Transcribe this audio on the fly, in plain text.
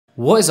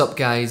What is up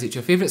guys, it's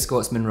your favourite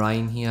Scotsman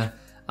Ryan here,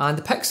 and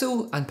the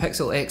Pixel and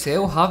Pixel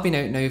XL have been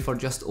out now for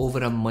just over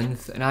a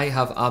month and I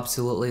have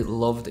absolutely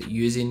loved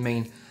using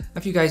mine.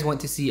 If you guys want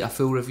to see a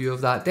full review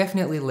of that,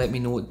 definitely let me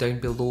know down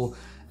below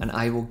and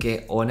I will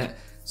get on it.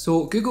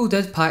 So Google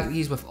did pack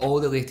these with all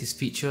the latest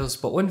features,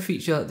 but one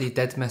feature they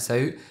did miss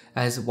out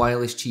is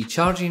wireless Qi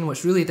charging,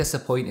 which really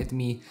disappointed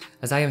me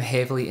as I am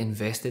heavily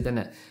invested in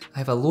it. I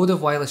have a load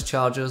of wireless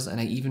chargers and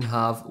I even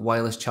have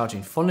wireless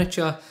charging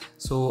furniture,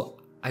 so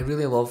I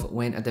really love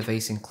when a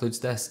device includes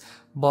this,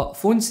 but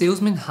phone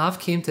salesmen have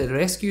came to the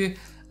rescue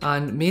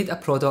and made a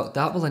product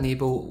that will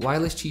enable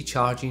wireless Qi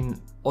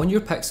charging on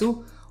your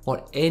Pixel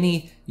or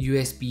any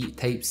USB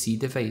Type-C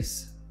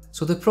device.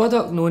 So the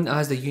product known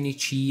as the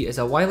UniQi is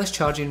a wireless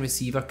charging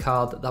receiver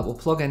card that will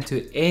plug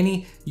into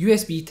any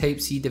USB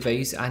Type-C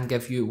device and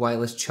give you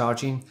wireless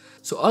charging.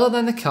 So other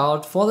than the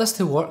card, for this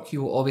to work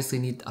you will obviously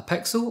need a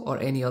Pixel or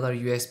any other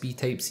USB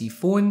Type-C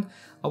phone,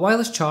 a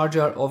wireless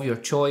charger of your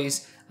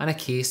choice, and a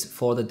case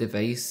for the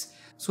device.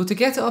 So to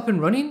get it up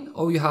and running,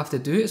 all you have to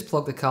do is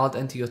plug the card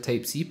into your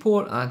Type-C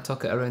port and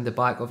tuck it around the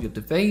back of your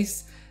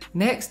device.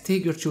 Next,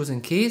 take your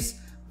chosen case,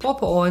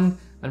 pop it on,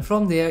 and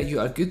from there you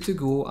are good to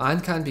go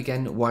and can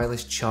begin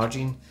wireless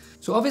charging.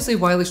 So obviously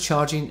wireless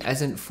charging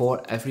isn't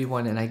for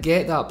everyone, and I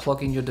get that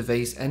plugging your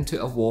device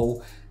into a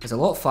wall is a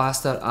lot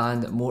faster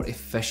and more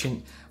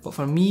efficient, but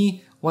for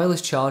me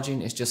wireless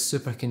charging is just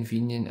super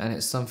convenient and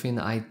it's something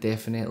that I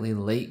definitely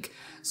like.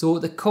 So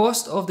the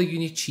cost of the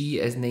UniQi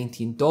is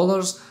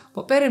 $19,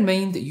 but bear in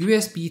mind that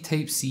USB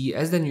Type-C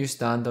is the new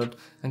standard,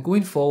 and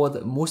going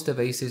forward most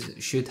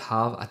devices should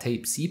have a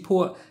Type-C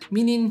port,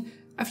 meaning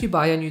if you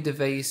buy a new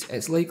device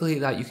it's likely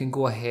that you can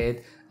go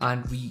ahead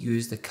and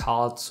reuse the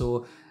card,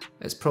 so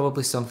it's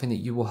probably something that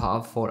you will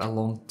have for a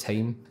long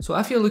time. So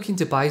if you're looking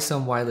to buy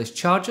some wireless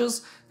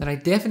chargers, then I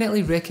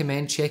definitely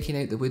recommend checking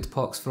out the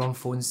Woodpucks from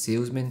Phone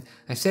Salesman.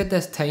 I've said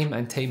this time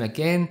and time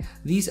again,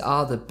 these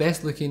are the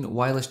best looking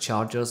wireless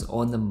chargers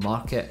on the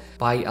market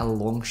by a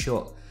long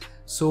shot.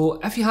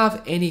 So if you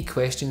have any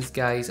questions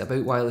guys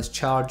about wireless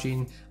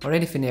charging or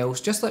anything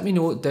else, just let me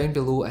know down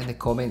below in the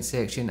comment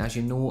section. As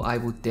you know, I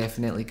will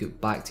definitely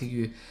get back to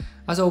you.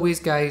 As always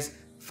guys,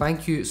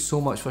 thank you so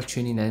much for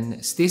tuning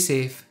in. Stay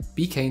safe,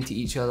 be kind to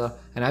each other,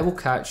 and I will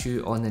catch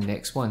you on the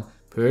next one.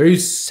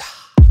 Peace!